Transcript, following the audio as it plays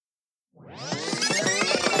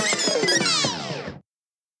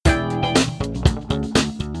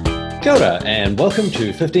Kia ora, and welcome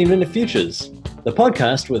to 15 Minute Futures, the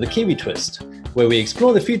podcast with a Kiwi twist, where we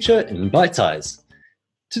explore the future in bite size.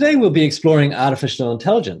 Today we'll be exploring artificial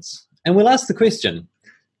intelligence, and we'll ask the question,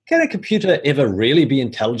 can a computer ever really be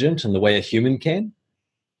intelligent in the way a human can?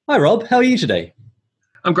 Hi Rob, how are you today?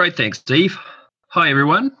 I'm great, thanks, Steve. Hi,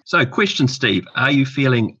 everyone. So, question, Steve, are you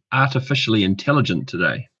feeling artificially intelligent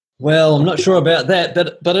today? Well, I'm not sure about that,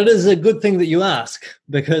 but it is a good thing that you ask,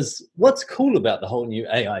 because what's cool about the whole new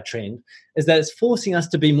AI trend is that it's forcing us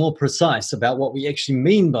to be more precise about what we actually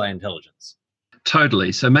mean by intelligence.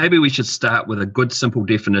 Totally. So maybe we should start with a good, simple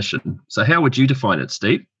definition. So how would you define it,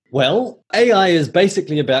 Steve? Well, AI is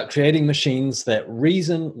basically about creating machines that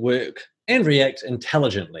reason, work, and react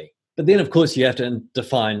intelligently. But then, of course, you have to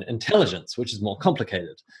define intelligence, which is more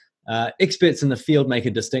complicated. Experts in the field make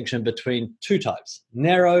a distinction between two types,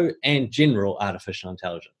 narrow and general artificial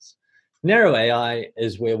intelligence. Narrow AI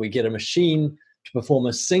is where we get a machine to perform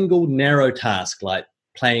a single narrow task like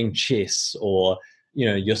playing chess or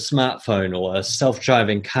your smartphone or a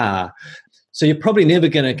self-driving car. So you're probably never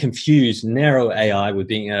going to confuse narrow AI with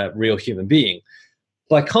being a real human being.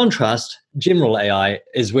 By contrast, general AI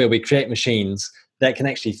is where we create machines that can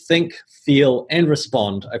actually think, feel, and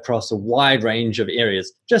respond across a wide range of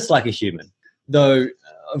areas, just like a human. Though,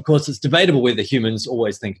 of course, it's debatable whether humans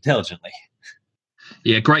always think intelligently.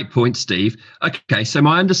 Yeah, great point, Steve. Okay, so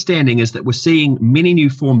my understanding is that we're seeing many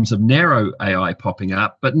new forms of narrow AI popping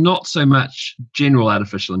up, but not so much general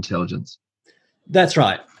artificial intelligence. That's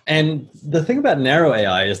right. And the thing about narrow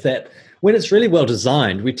AI is that when it's really well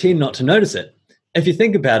designed, we tend not to notice it. If you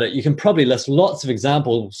think about it, you can probably list lots of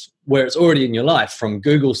examples where it's already in your life, from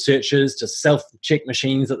Google searches to self-check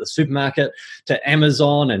machines at the supermarket to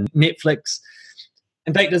Amazon and Netflix.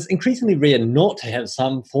 In fact, it's increasingly rare not to have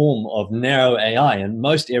some form of narrow AI in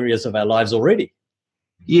most areas of our lives already.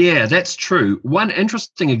 Yeah, that's true. One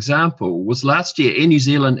interesting example was last year Air New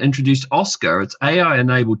Zealand introduced Oscar, its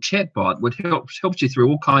AI-enabled chatbot, which helps you through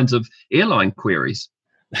all kinds of airline queries.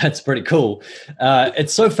 That's pretty cool.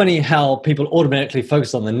 It's so funny how people automatically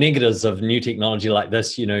focus on the negatives of new technology like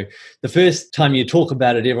this. The first time you talk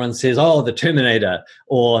about it, everyone says, oh, the Terminator,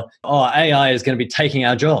 or, oh, AI is going to be taking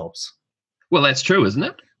our jobs. Well, that's true, isn't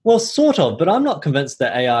it? Well, sort of, but I'm not convinced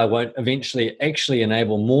that AI won't eventually actually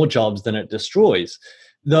enable more jobs than it destroys.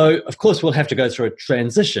 Though, of course, we'll have to go through a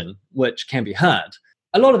transition, which can be hard.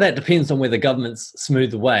 A lot of that depends on whether governments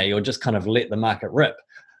smooth the way or just kind of let the market rip.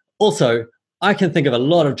 Also, I can think of a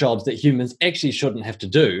lot of jobs that humans actually shouldn't have to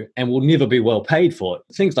do and will never be well paid for.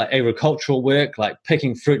 Things like agricultural work, like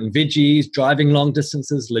picking fruit and veggies, driving long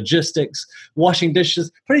distances, logistics, washing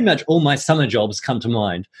dishes. Pretty much all my summer jobs come to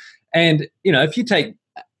mind. And, if you take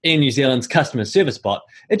Air New Zealand's customer service bot,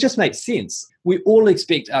 it just makes sense. We all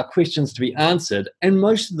expect our questions to be answered, and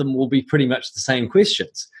most of them will be pretty much the same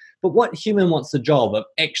questions. But what human wants the job of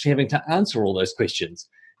actually having to answer all those questions?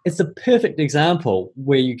 It's a perfect example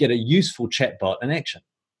where you get a useful chatbot in action.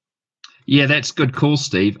 Yeah, that's good call,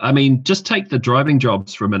 Steve. I mean, just take the driving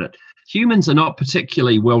jobs for a minute. Humans are not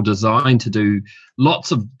particularly well designed to do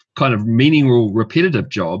lots of kind of meaningful, repetitive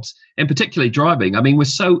jobs, and particularly driving. I mean, we're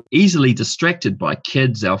so easily distracted by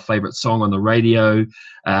kids, our favorite song on the radio,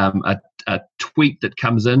 a tweet that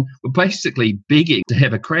comes in. We're basically begging to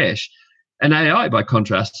have a crash. And AI, by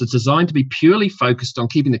contrast, is designed to be purely focused on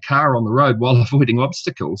keeping the car on the road while avoiding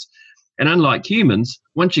obstacles. And unlike humans,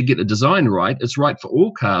 once you get the design right, it's right for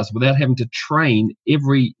all cars without having to train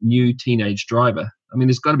every new teenage driver. I mean,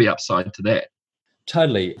 there's got to be upside to that.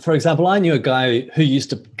 Totally. For example, I knew a guy who used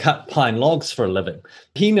to cut pine logs for a living.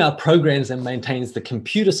 He now programs and maintains the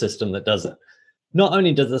computer system that does it. Not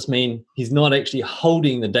only does this mean he's not actually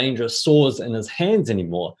holding the dangerous saws in his hands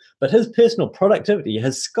anymore, but his personal productivity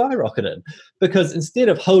has skyrocketed because instead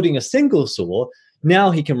of holding a single saw,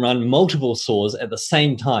 now he can run multiple saws at the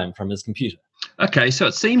same time from his computer. Okay, so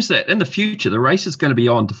it seems that in the future, the race is going to be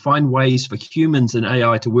on to find ways for humans and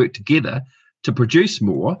AI to work together to produce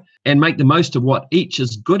more and make the most of what each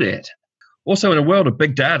is good at. Also, in a world of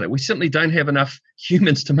big data, we simply don't have enough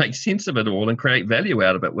humans to make sense of it all and create value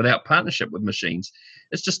out of it without partnership with machines.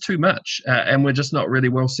 It's just too much, and we're just not really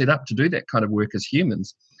well set up to do that kind of work as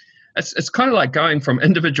humans. It's kind of like going from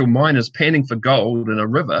individual miners panning for gold in a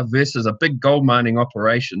river versus a big gold mining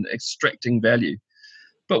operation extracting value.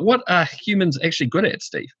 But what are humans actually good at,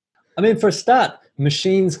 Steve? I mean, for a start,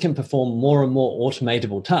 machines can perform more and more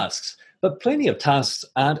automatable tasks, but plenty of tasks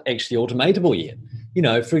aren't actually automatable yet.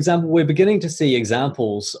 For example, we're beginning to see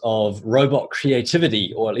examples of robot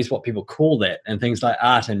creativity, or at least what people call that, in things like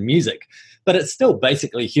art and music. But it's still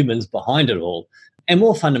basically humans behind it all. And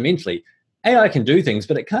more fundamentally, AI can do things,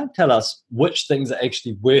 but it can't tell us which things are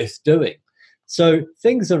actually worth doing. So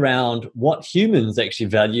things around what humans actually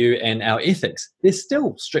value and our ethics, they're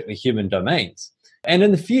still strictly human domains. And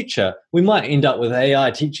in the future, we might end up with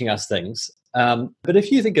AI teaching us things. But if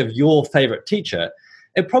you think of your favorite teacher,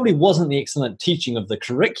 it probably wasn't the excellent teaching of the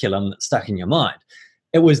curriculum that stuck in your mind.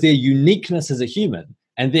 It was their uniqueness as a human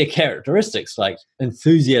and their characteristics like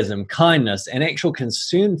enthusiasm, kindness, and actual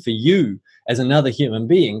concern for you as another human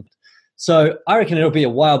being. So I reckon it'll be a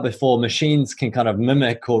while before machines can kind of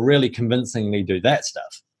mimic or really convincingly do that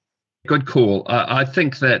stuff. Good call. I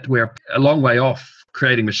think that we're a long way off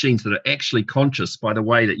creating machines that are actually conscious by the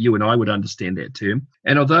way that you and I would understand that term.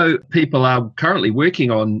 And although people are currently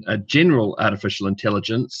working on a general artificial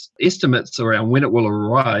intelligence, estimates around when it will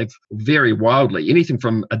arrive vary wildly, anything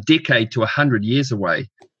from a decade to 100 years away.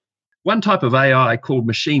 One type of AI called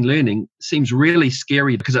machine learning seems really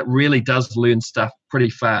scary because it really does learn stuff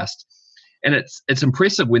pretty fast. And it's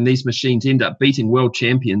impressive when these machines end up beating world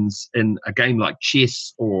champions in a game like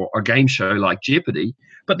chess or a game show like Jeopardy,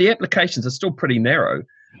 but the applications are still pretty narrow.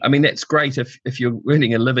 I mean, that's great if you're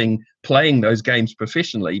earning a living playing those games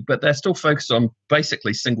professionally, but they're still focused on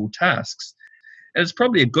basically single tasks. And it's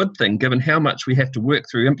probably a good thing given how much we have to work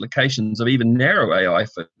through implications of even narrow AI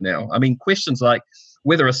for now. I mean, questions like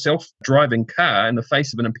whether a self-driving car in the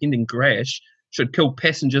face of an impending crash should kill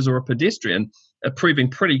passengers or a pedestrian are proving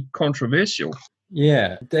pretty controversial.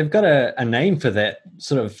 Yeah, they've got a name for that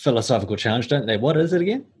sort of philosophical challenge, don't they? What is it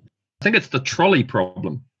again? I think it's the trolley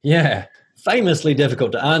problem. Yeah, famously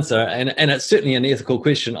difficult to answer. And it's certainly an ethical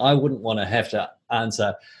question I wouldn't want to have to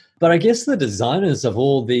answer. But I guess the designers of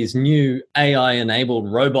all these new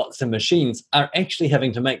AI-enabled robots and machines are actually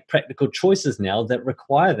having to make practical choices now that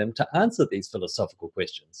require them to answer these philosophical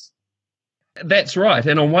questions. That's right.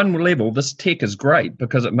 And on one level, this tech is great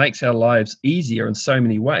because it makes our lives easier in so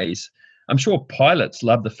many ways. I'm sure pilots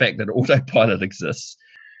love the fact that autopilot exists,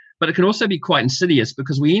 but it can also be quite insidious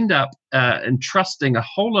because we end up entrusting a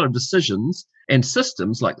whole lot of decisions and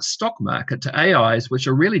systems like the stock market to AIs, which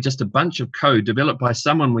are really just a bunch of code developed by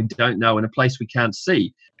someone we don't know in a place we can't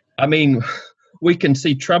see. I mean, we can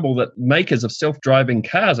see trouble that makers of self-driving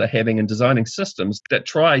cars are having in designing systems that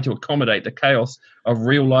try to accommodate the chaos of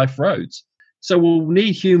real-life roads. So we'll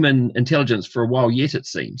need human intelligence for a while yet, it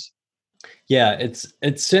seems. Yeah,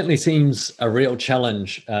 it certainly seems a real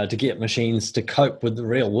challenge to get machines to cope with the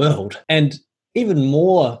real world. And even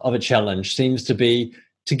more of a challenge seems to be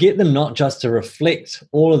to get them not just to reflect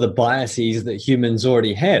all of the biases that humans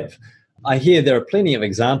already have. I hear there are plenty of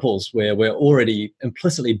examples where we're already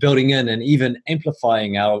implicitly building in and even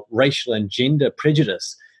amplifying our racial and gender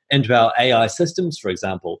prejudice into our AI systems, for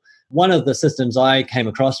example. One of the systems I came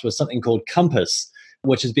across was something called Compass,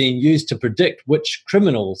 which is being used to predict which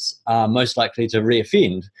criminals are most likely to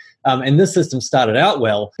reoffend. And this system started out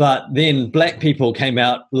well, but then black people came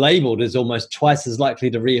out labeled as almost twice as likely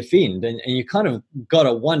to reoffend. And you kind of got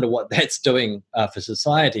to wonder what that's doing for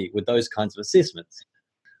society with those kinds of assessments.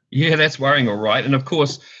 Yeah, that's worrying, all right. And of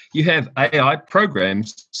course, you have AI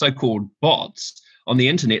programs, so-called bots, on the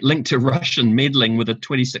internet linked to Russian meddling with the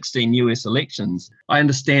 2016 US elections. I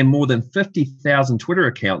understand more than 50,000 Twitter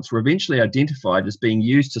accounts were eventually identified as being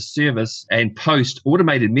used to service and post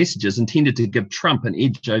automated messages intended to give Trump an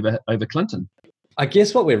edge over Clinton. I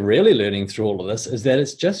guess what we're really learning through all of this is that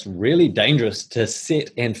it's just really dangerous to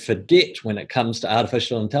set and forget when it comes to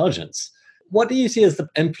artificial intelligence. What do you see as the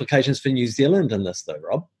implications for New Zealand in this, though,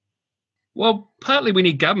 Rob? Well, partly we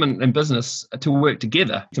need government and business to work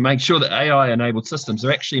together to make sure that AI-enabled systems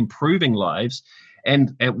are actually improving lives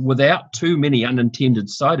and without too many unintended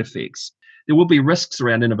side effects. There will be risks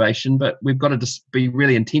around innovation, but we've got to just be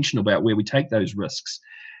really intentional about where we take those risks.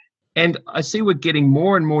 And I see we're getting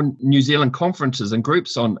more and more New Zealand conferences and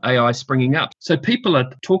groups on AI springing up. So people are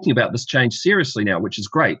talking about this change seriously now, which is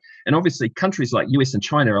great. And obviously countries like US and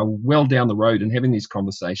China are well down the road in having these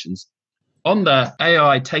conversations. On the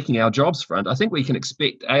AI taking our jobs front, I think we can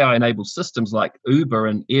expect AI-enabled systems like Uber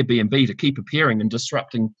and Airbnb to keep appearing and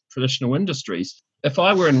disrupting traditional industries. If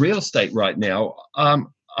I were in real estate right now,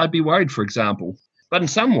 I'd be worried, for example. But in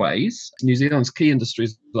some ways, New Zealand's key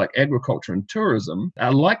industries like agriculture and tourism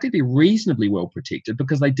are likely to be reasonably well protected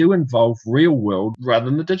because they do involve real world rather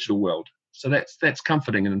than the digital world. So that's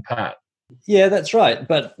comforting in part. Yeah, that's right.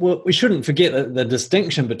 But we shouldn't forget that the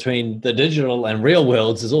distinction between the digital and real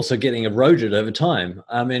worlds is also getting eroded over time.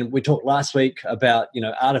 I mean, we talked last week about,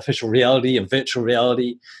 artificial reality and virtual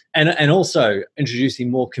reality and also introducing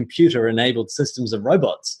more computer-enabled systems of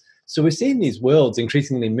robots. So we're seeing these worlds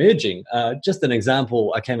increasingly merging. Just an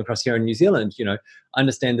example I came across here in New Zealand, I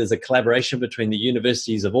understand there's a collaboration between the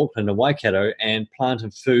universities of Auckland and Waikato and Plant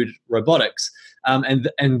and Food Robotics. And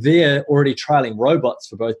they're already trialing robots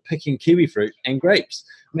for both picking kiwi fruit and grapes.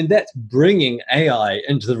 I mean, that's bringing AI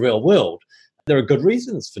into the real world. There are good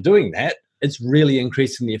reasons for doing that. It's really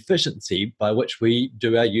increasing the efficiency by which we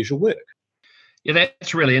do our usual work. Yeah,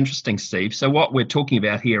 that's really interesting, Steve. So what we're talking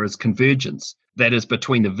about here is convergence, that is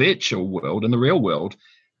between the virtual world and the real world,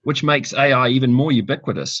 which makes AI even more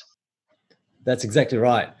ubiquitous. That's exactly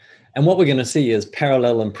right. And what we're going to see is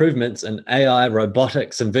parallel improvements in AI,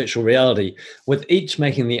 robotics, and virtual reality, with each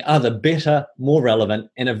making the other better, more relevant,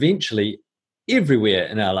 and eventually everywhere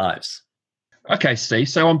in our lives. Okay, Steve.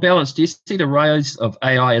 So on balance, do you see the rise of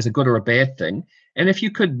AI as a good or a bad thing? And if you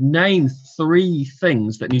could name 3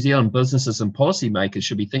 things that New Zealand businesses and policymakers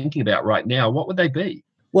should be thinking about right now, what would they be?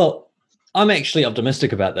 Well, I'm actually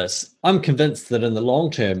optimistic about this. I'm convinced that in the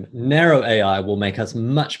long term, narrow AI will make us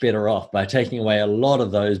much better off by taking away a lot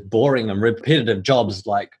of those boring and repetitive jobs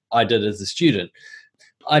like I did as a student.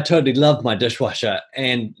 I totally love my dishwasher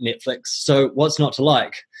and Netflix, so what's not to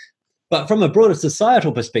like? But from a broader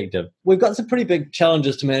societal perspective, we've got some pretty big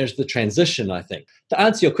challenges to manage the transition, I think. To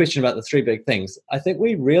answer your question about the 3 big things, I think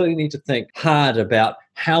we really need to think hard about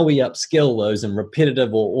how we upskill those in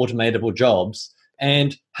repetitive or automatable jobs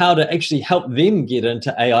and how to actually help them get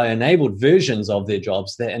into AI-enabled versions of their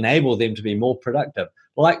jobs that enable them to be more productive,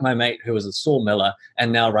 like my mate who was a sawmiller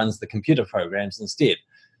and now runs the computer programs instead.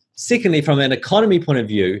 Secondly, from an economy point of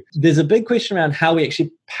view, there's a big question around how we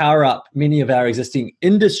actually power up many of our existing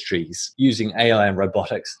industries using AI and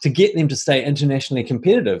robotics to get them to stay internationally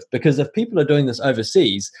competitive. Because if people are doing this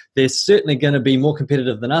overseas, they're certainly going to be more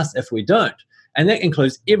competitive than us if we don't. And that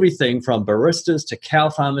includes everything from baristas to cow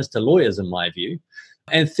farmers to lawyers, in my view.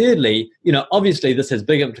 And thirdly, obviously this has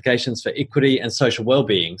big implications for equity and social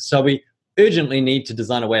well-being. So we urgently need to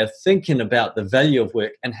design a way of thinking about the value of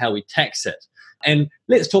work and how we tax it. And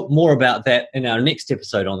let's talk more about that in our next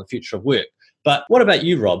episode on the future of work. But what about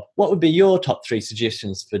you, Rob? What would be your top 3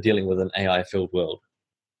 suggestions for dealing with an AI-filled world?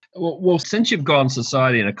 Well, since you've gone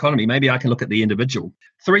society and economy, maybe I can look at the individual.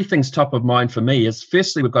 3 things top of mind for me is,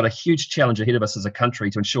 firstly, we've got a huge challenge ahead of us as a country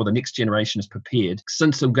to ensure the next generation is prepared,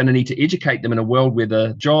 since we're going to need to educate them in a world where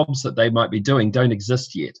the jobs that they might be doing don't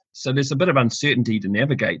exist yet. So there's a bit of uncertainty to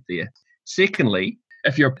navigate there. Secondly,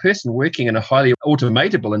 if you're a person working in a highly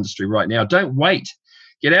automatable industry right now, don't wait.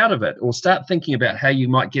 Get out of it, or start thinking about how you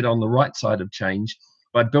might get on the right side of change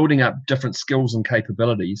by building up different skills and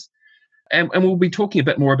capabilities. And we'll be talking a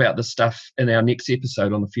bit more about this stuff in our next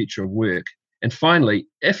episode on the future of work. And finally,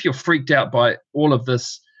 if you're freaked out by all of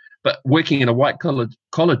this, but working in a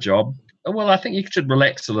white-collar job, well, I think you should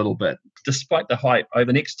relax a little bit. Despite the hype, over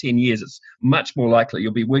the next 10 years, it's much more likely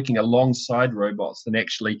you'll be working alongside robots than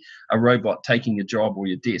actually a robot taking your job or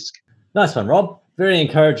your desk. Nice one, Rob. Very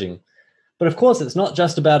encouraging. But of course, it's not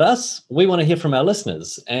just about us. We want to hear from our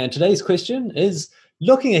listeners. And today's question is,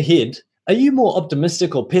 looking ahead, are you more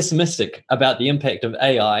optimistic or pessimistic about the impact of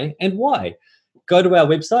AI, and why? Go to our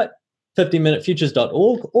website,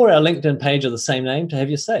 15minutefutures.org, or our LinkedIn page of the same name to have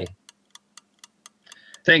your say.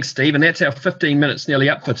 Thanks, Steve. And that's our 15 minutes nearly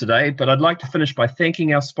up for today. But I'd like to finish by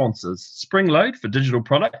thanking our sponsors, Springload for digital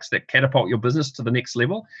products that catapult your business to the next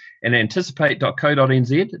level, and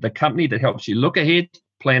Anticipate.co.nz, the company that helps you look ahead,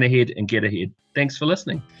 plan ahead, and get ahead. Thanks for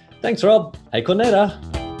listening. Thanks, Rob. Hey,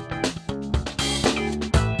 Corneta.